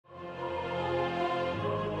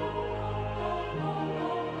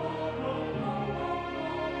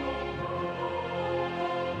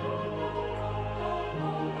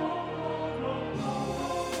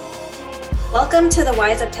Welcome to the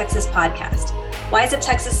Wise Up Texas podcast. Wise Up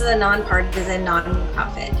Texas is a nonpartisan,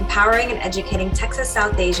 nonprofit, empowering and educating Texas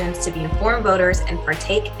South Asians to be informed voters and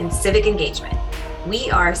partake in civic engagement.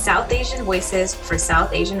 We are South Asian Voices for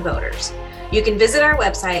South Asian Voters. You can visit our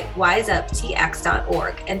website,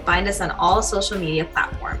 wiseuptx.org, and find us on all social media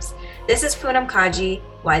platforms. This is Poonam Kaji,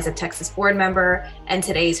 Wise Up Texas board member, and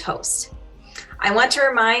today's host. I want to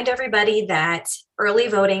remind everybody that early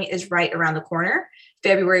voting is right around the corner.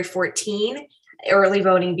 February 14, early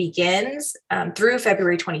voting begins through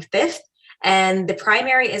February 25th, and the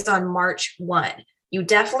primary is on March 1. You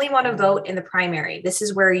definitely want to vote in the primary. This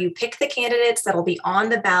is where you pick the candidates that will be on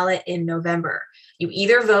the ballot in November. You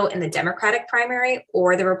either vote in the Democratic primary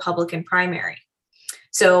or the Republican primary.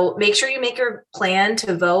 So make sure you make your plan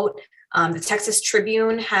to vote. The Texas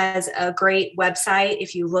Tribune has a great website.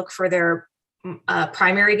 If you look for their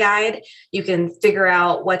primary guide, you can figure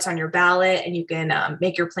out what's on your ballot and you can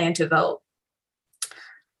make your plan to vote.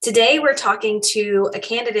 Today, we're talking to a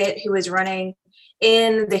candidate who is running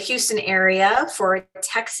in the Houston area for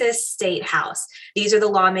Texas State House. These are the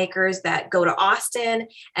lawmakers that go to Austin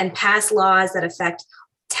and pass laws that affect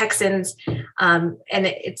Texans. And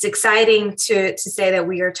it's exciting to say that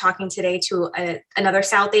we are talking today to another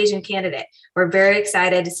South Asian candidate. We're very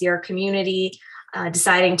excited to see our community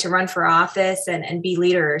deciding to run for office and be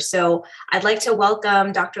leaders. So I'd like to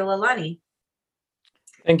welcome Dr. Lalani.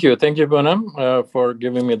 Thank you. Thank you, Poonam, for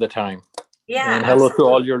giving me the time. Yeah. And hello to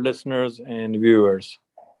all your listeners and viewers.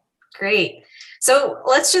 Great. So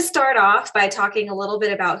let's just start off by talking a little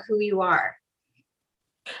bit about who you are.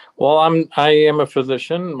 Well, I am a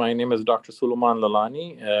physician. My name is Dr. Sulaiman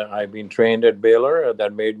Lalani. I've been trained at Baylor.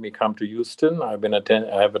 That made me come to Houston. I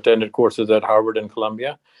have attended courses at Harvard and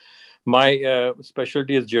Columbia. My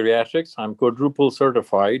specialty is geriatrics. I'm quadruple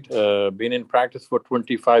certified, been in practice for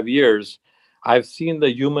 25 years. I've seen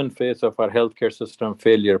the human face of our healthcare system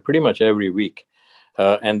failure pretty much every week.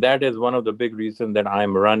 And that is one of the big reasons that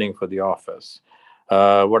I'm running for the office.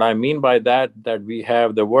 What I mean by that we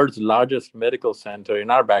have the world's largest medical center in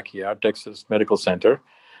our backyard, Texas Medical Center.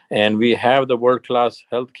 And we have the world-class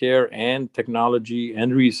healthcare and technology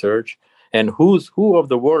and research. And who's who of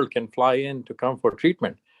the world can fly in to come for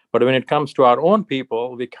treatment. But when it comes to our own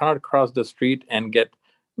people, we cannot cross the street and get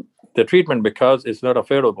the treatment because it's not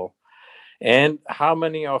available. And how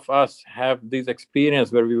many of us have this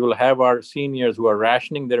experience where we will have our seniors who are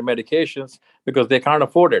rationing their medications because they can't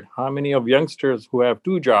afford it? How many of youngsters who have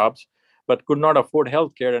two jobs but could not afford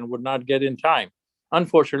healthcare and would not get in time?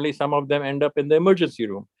 Unfortunately, some of them end up in the emergency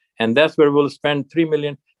room. And that's where we'll spend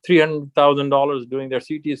 $300,000 doing their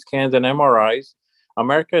CT scans and MRIs.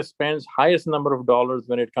 America spends highest number of dollars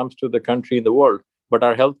when it comes to the country in the world, but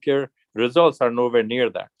our healthcare results are nowhere near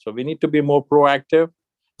that. So we need to be more proactive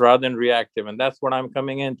rather than reactive. And that's what I'm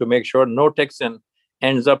coming in to make sure no Texan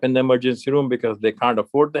ends up in the emergency room because they can't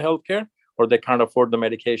afford the healthcare or they can't afford the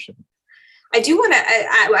medication.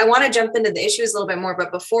 I want to jump into the issues a little bit more, but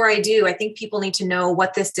before I do, I think people need to know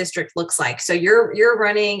what this district looks like. So you're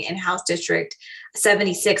running in House District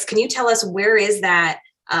 76. Can you tell us where is that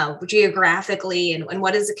geographically and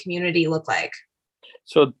what does the community look like?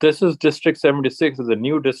 So this is District 76, is a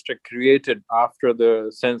new district created after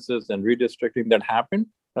the census and redistricting that happened.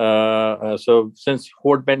 So since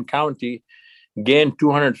Fort Bend County gained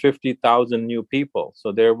 250,000 new people,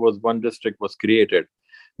 so there was one district was created.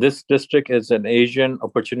 This district is an Asian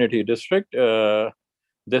Opportunity District.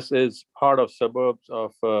 This is part of suburbs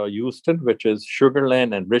of Houston, which is Sugar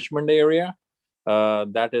Land and Richmond area.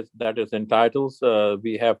 That is entitled.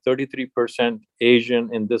 We have 33%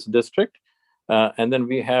 Asian in this district, and then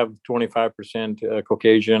we have 25%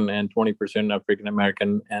 Caucasian and 20% African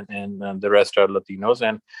American, and the rest are Latinos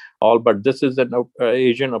and all. But this is an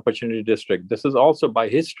Asian Opportunity District. This is also by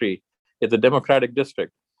history, it's a Democratic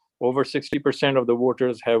district. Over 60% of the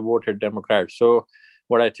voters have voted Democrat. So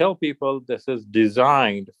what I tell people, this is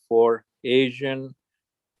designed for Asian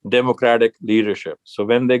Democratic leadership. So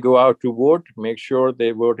when they go out to vote, make sure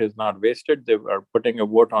their vote is not wasted. They are putting a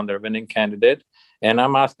vote on their winning candidate. And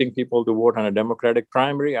I'm asking people to vote on a Democratic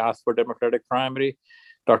primary, ask for Democratic primary.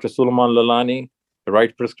 Dr. Sulaiman Lalani, the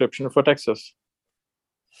right prescription for Texas.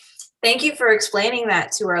 Thank you for explaining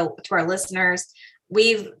that to our listeners.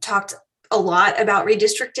 We've talked a lot about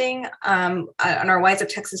redistricting on our Wise Up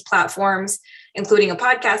Texas platforms, including a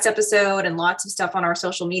podcast episode and lots of stuff on our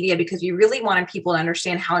social media, because we really wanted people to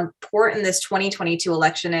understand how important this 2022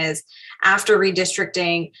 election is. After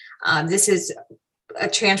redistricting, this is a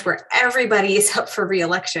chance where everybody is up for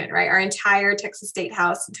re-election, right? Our entire Texas State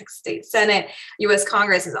House and Texas State Senate, U.S.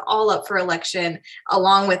 Congress is all up for election,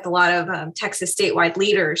 along with a lot of Texas statewide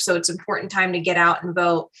leaders. So it's an important time to get out and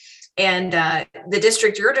vote. And the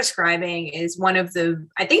district you're describing is one of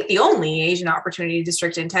I think the only Asian Opportunity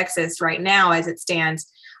District in Texas right now as it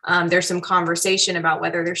stands. There's some conversation about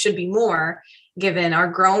whether there should be more, given our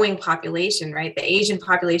growing population, right? The Asian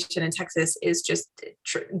population in Texas is just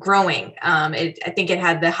growing. I think it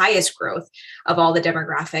had the highest growth of all the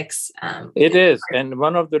demographics. It is. And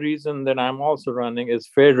one of the reasons that I'm also running is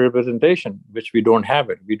fair representation, which we don't have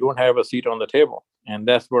it. We don't have a seat on the table. And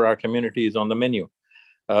that's where our community is on the menu,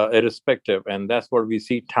 irrespective. And that's what we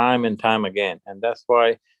see time and time again. And that's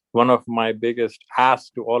why one of my biggest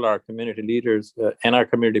asks to all our community leaders and our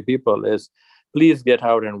community people is, please get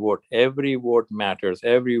out and vote. Every vote matters.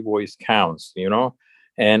 Every voice counts,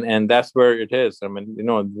 and that's where it is. I mean,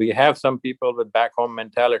 we have some people with back home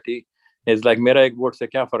mentality. It's like, mera ek vote se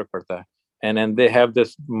kya farak padta hai? And they have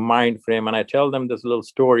this mind frame. And I tell them this little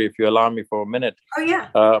story, if you allow me for a minute. Oh,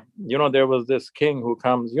 yeah. There was this king who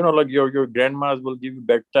comes, like your grandmas will give you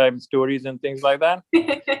bedtime stories and things like that.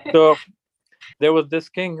 So there was this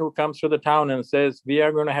king who comes to the town and says, we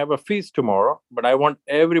are going to have a feast tomorrow, but I want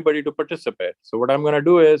everybody to participate. So what I'm going to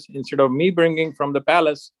do is, instead of me bringing from the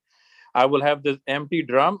palace, I will have this empty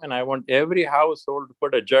drum, and I want every household to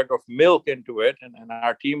put a jug of milk into it. And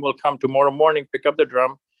our team will come tomorrow morning, pick up the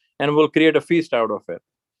drum, and we'll create a feast out of it.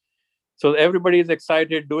 So everybody is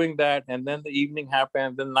excited doing that. And then the evening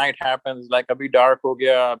happens, then night happens, like abhi dark ho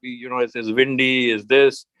gaya, it's windy, is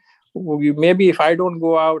this. Maybe if I don't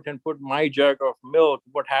go out and put my jug of milk,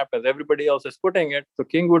 what happens? Everybody else is putting it. The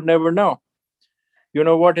king would never know. You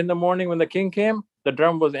know what? In the morning when the king came, the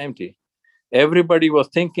drum was empty. Everybody was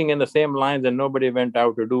thinking in the same lines and nobody went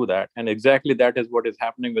out to do that. And exactly that is what is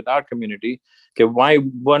happening with our community. Okay, why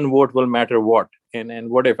one vote will matter what? And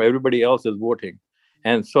what if everybody else is voting?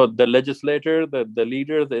 And so the legislator, the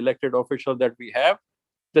leader, the elected official that we have,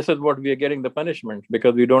 this is what we are getting the punishment,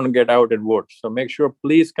 because we don't get out and vote. So make sure,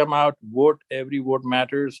 please come out, vote. Every vote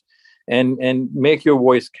matters, and make your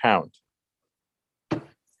voice count.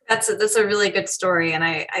 That's a really good story. And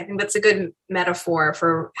I think that's a good metaphor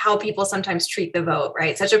for how people sometimes treat the vote,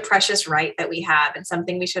 right? Such a precious right that we have and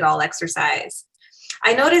something we should all exercise.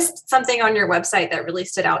 I noticed something on your website that really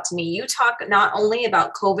stood out to me. You talk not only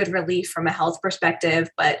about COVID relief from a health perspective,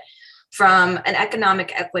 but from an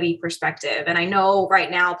economic equity perspective. And I know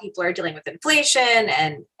right now people are dealing with inflation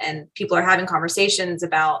and people are having conversations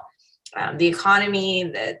about the economy,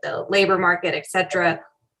 the labor market, et cetera.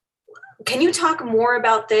 Can you talk more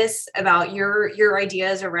about this, about your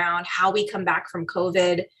ideas around how we come back from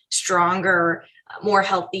COVID stronger, more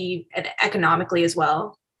healthy, and economically as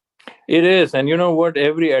well? It is. And you know what?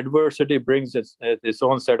 Every adversity brings its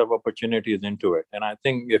own set of opportunities into it. And I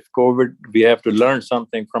think if we have to learn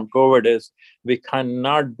something from COVID is we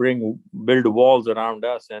cannot build walls around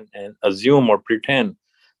us and assume or pretend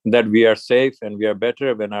that we are safe and we are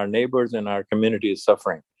better when our neighbors and our community is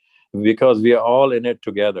suffering, because we are all in it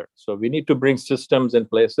together. So we need to bring systems in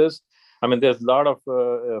places. I mean, there's a lot of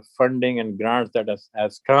funding and grants that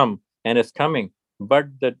has come and is coming, but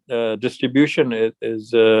the distribution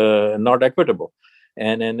is not equitable.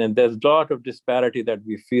 And there's a lot of disparity that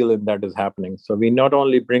we feel in that is happening. So we not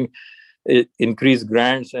only bring increase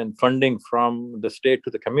grants and funding from the state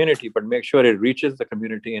to the community, but make sure it reaches the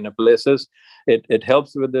community in places. It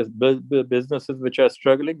helps with the businesses which are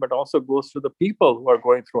struggling, but also goes to the people who are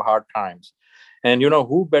going through hard times. And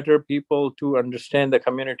who better people to understand the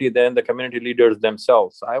community than the community leaders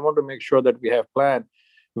themselves? I want to make sure that we have plan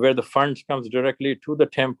where the funds comes directly to the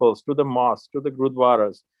temples, to the mosques, to the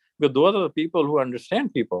gurudwaras, because those are the people who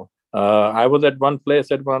understand people. I was at one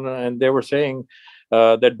place and they were saying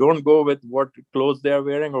that don't go with what clothes they are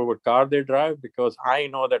wearing or what car they drive, because I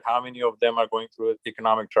know that how many of them are going through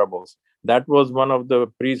economic troubles. That was one of the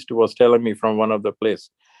priests was telling me from one of the place.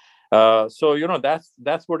 So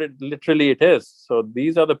that's what it literally is. So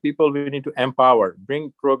these are the people we need to empower,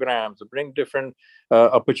 bring programs, bring different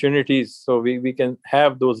opportunities, so we can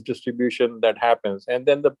have those distribution that happens. And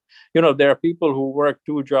then there are people who work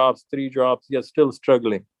 2 jobs, 3 jobs, yet still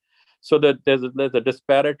struggling. So that there's a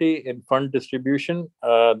disparity in fund distribution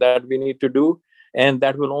that we need to do. And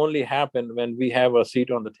that will only happen when we have a seat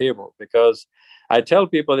on the table. Because I tell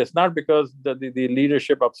people it's not because the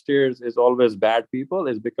leadership upstairs is always bad people.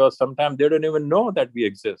 It's because sometimes they don't even know that we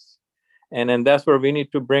exist. And that's where we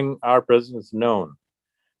need to bring our presence known.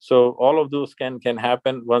 So all of those can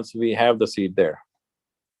happen once we have the seat there.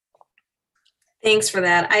 Thanks for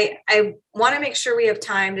that. I want to make sure we have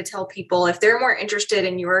time to tell people if they're more interested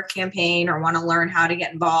in your campaign or want to learn how to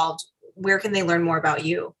get involved, where can they learn more about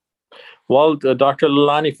you? Well,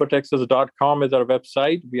 drlalanifortexas.com is our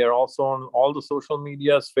website. We are also on all the social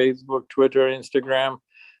medias, Facebook, Twitter, Instagram.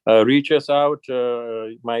 reach us out.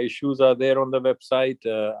 My issues are there on the website.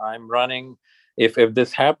 I'm running. If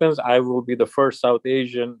this happens, I will be the first South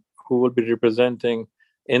Asian who will be representing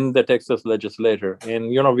in the Texas legislature. And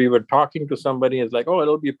we were talking to somebody. It's like, oh,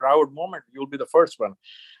 it'll be a proud moment. You'll be the first one.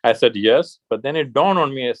 I said yes, but then it dawned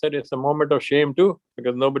on me. I said it's a moment of shame too,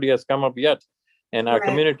 because nobody has come up yet, and our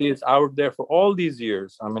community is out there for all these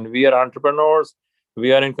years. I mean, we are entrepreneurs.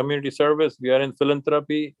 We are in community service. We are in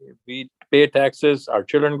philanthropy. We pay taxes. Our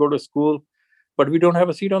children go to school, but we don't have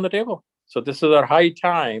a seat on the table. So this is our high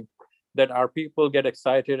time that our people get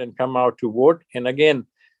excited and come out to vote. And again,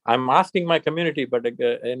 I'm asking my community,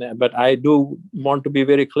 but I do want to be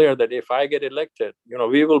very clear that if I get elected,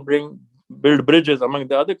 we will build bridges among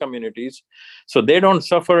the other communities, so they don't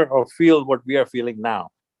suffer or feel what we are feeling now.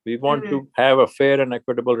 We want to have a fair and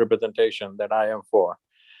equitable representation that I am for.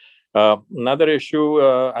 Another issue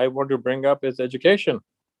I want to bring up is education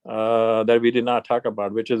that we did not talk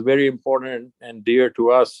about, which is very important and dear to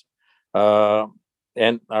us.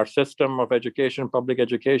 And our system of education, public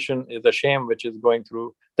education, is a shame which is going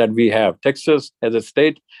through that we have. Texas as a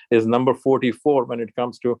state is number 44 when it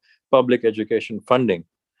comes to public education funding.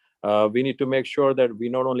 We need to make sure that we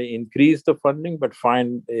not only increase the funding, but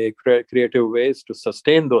find creative ways to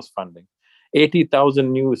sustain those funding. 80,000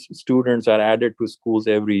 new students are added to schools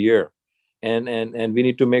every year. And we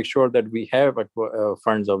need to make sure that we have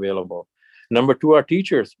funds available. Number two, our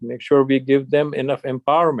teachers, make sure we give them enough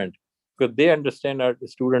empowerment, because they understand our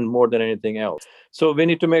student more than anything else. So we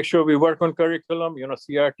need to make sure we work on curriculum,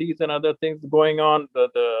 CRTs and other things going on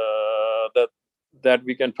that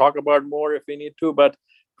we can talk about more if we need to, but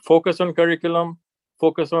focus on curriculum,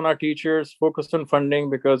 focus on our teachers, focus on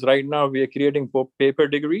funding, because right now we are creating paper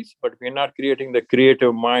degrees, but we're not creating the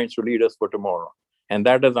creative minds to lead us for tomorrow. And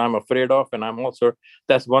that is I'm afraid of. And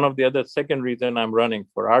that's one of the other second reason I'm running,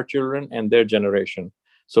 for our children and their generation.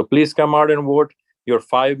 So please come out and vote. Your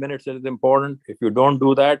 5 minutes is important. If you don't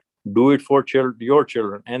do that, do it for your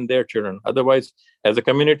children and their children. Otherwise, as a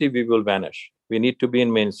community, we will vanish. We need to be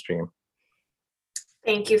in mainstream.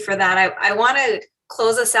 Thank you for that. I want to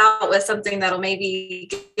close us out with something that'll maybe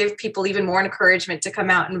give people even more encouragement to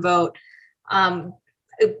come out and vote.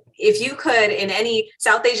 If you could, in any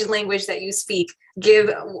South Asian language that you speak,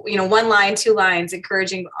 give 1 line, 2 lines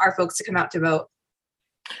encouraging our folks to come out to vote.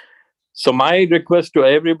 So my request to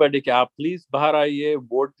everybody कि आप please बाहर आइए,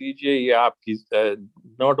 vote दीजिए. ये आपकी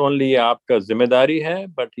not only आपका जिम्मेदारी है,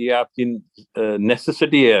 but ये आपकी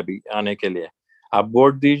necessity है अभी आने के लिए. आप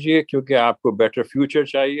वोट दीजिए, क्योंकि आपको better future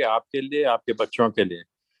चाहिए, आपके लिए, आपके बच्चों के लिए,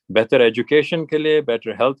 better education के लिए,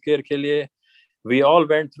 better healthcare के लिए. We all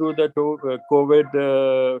went through the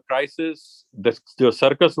COVID crisis. जो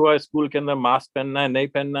circus हुआ स्कूल के अंदर, मास्क पहनना है, नहीं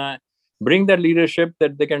पहनना है. Bring that leadership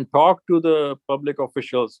that they can talk to the public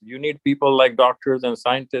officials. You need people like doctors and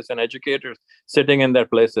scientists and educators sitting in their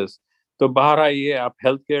places. तो बाहर आइए, आप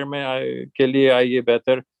healthcare में के लिए आइए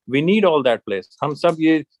better. We need all that place. हम सब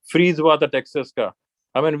ये freeze हुआ था Texas का.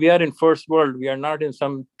 I mean, we are in first world. We are not in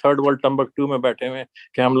some third world Timbuktu में बैठे हुए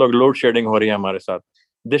कि हम लोग load shedding हो रही है हमारे साथ.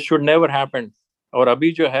 This should never happen. और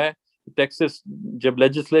अभी जो है Texas जब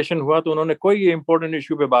legislation हुआ तो उन्होंने कोई important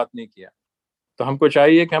issue पे बात नहीं किया. तो हमको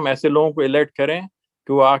चाहिए कि हम ऐसे लोगों को इलेक्ट करें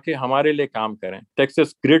कि वो आके हमारे लिए काम करें,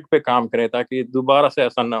 टेक्सास ग्रिड पे काम करें, ताकि दोबारा से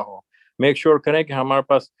ऐसा ना हो. मेक श्योर करें कि हमारे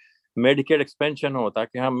पास मेडिकेड एक्सपेंशन हो,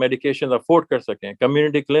 ताकि हम मेडिकेशन अफोर्ड कर सकें,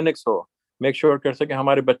 कम्युनिटी क्लिनिक्स हो. मेक श्योर कर सकें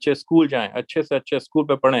हमारे बच्चे स्कूल जाएं, अच्छे से अच्छे स्कूल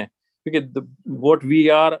पे पढ़ें, क्योंकि what we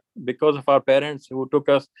are because of our parents who took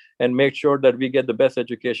us and make sure that we get the best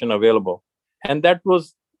education available, and that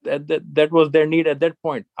was their need at that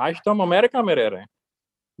point. आज तो हम अमेरिका में रह रहे हैं.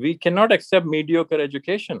 We cannot accept mediocre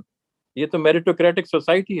education. ये तो meritocratic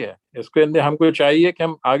society है. इसके अंदर हमको चाहिए कि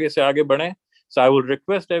हम आगे से आगे बढ़ें. So I will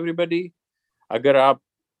request everybody, अगर आप,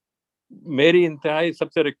 मेरी इंतहाई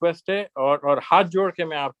सबसे रिक्वेस्ट है और हाथ जोड़ के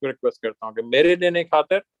मैं आपको रिक्वेस्ट करता हूँ कि मेरे लिए नहीं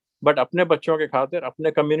खातिर, बट अपने बच्चों के खातिर,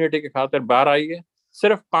 अपने कम्युनिटी के खातिर बाहर आइए.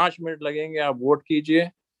 सिर्फ 5 मिनट लगेंगे. आप वोट कीजिए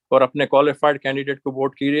और अपने क्वालिफाइड कैंडिडेट को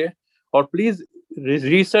वोट कीजिए. और प्लीज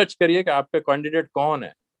रिसर्च करिए कि आपका कैंडिडेट कौन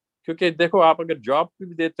है, क्योंकि देखो, आप अगर जॉब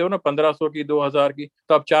भी देते हो ना 1500 की, 2000 की,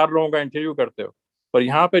 तो आप 4 लोगों का इंटरव्यू करते हो. और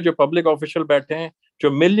यहाँ पे जो पब्लिक ऑफिशियल बैठे हैं,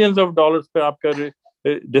 जो मिलियंस ऑफ डॉलर्स पे आपका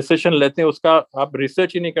डिसीजन लेते हैं, उसका आप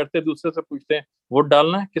रिसर्च ही नहीं करते. दूसरे से पूछते हैं वोट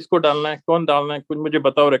डालना है, किसको डालना है, कौन डालना है, कुछ मुझे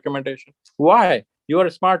बताओ recommendation. Why? You are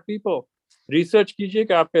smart people. Research कीजिए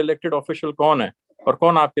कि आपका इलेक्टेड ऑफिशियल कौन है और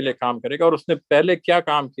कौन आपके लिए काम करेगा, और उसने पहले क्या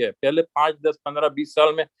काम किया है, पहले 5, 10, 15, 20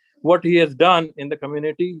 साल में. What he has done in the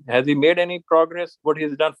community, has he made any progress? What he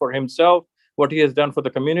has done for himself, what he has done for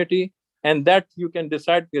the community, and that you can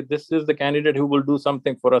decide that this is the candidate who will do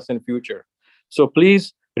something for us in future. So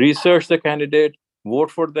please research the candidate,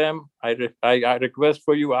 Vote for them. I request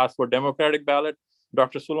for you, ask for Democratic ballot.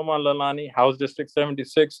 Dr. Suleiman Lalani, House District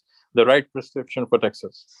 76, the right prescription for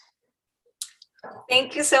Texas.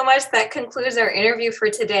 Thank you so much. That concludes our interview for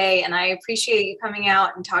today, and I appreciate you coming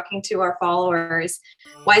out and talking to our followers.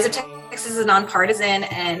 Wise Up Texas is nonpartisan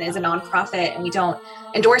and is a nonprofit, and we don't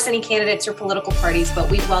endorse any candidates or political parties, but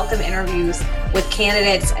we welcome interviews with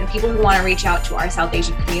candidates and people who want to reach out to our South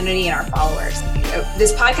Asian community and our followers.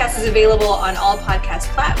 This podcast is available on all podcast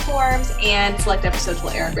platforms, and select episodes will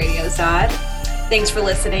air on Radio Zod. Thanks for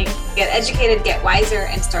listening. Get educated, get wiser,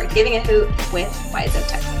 and start giving a hoot with Wise Up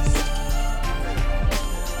Texas.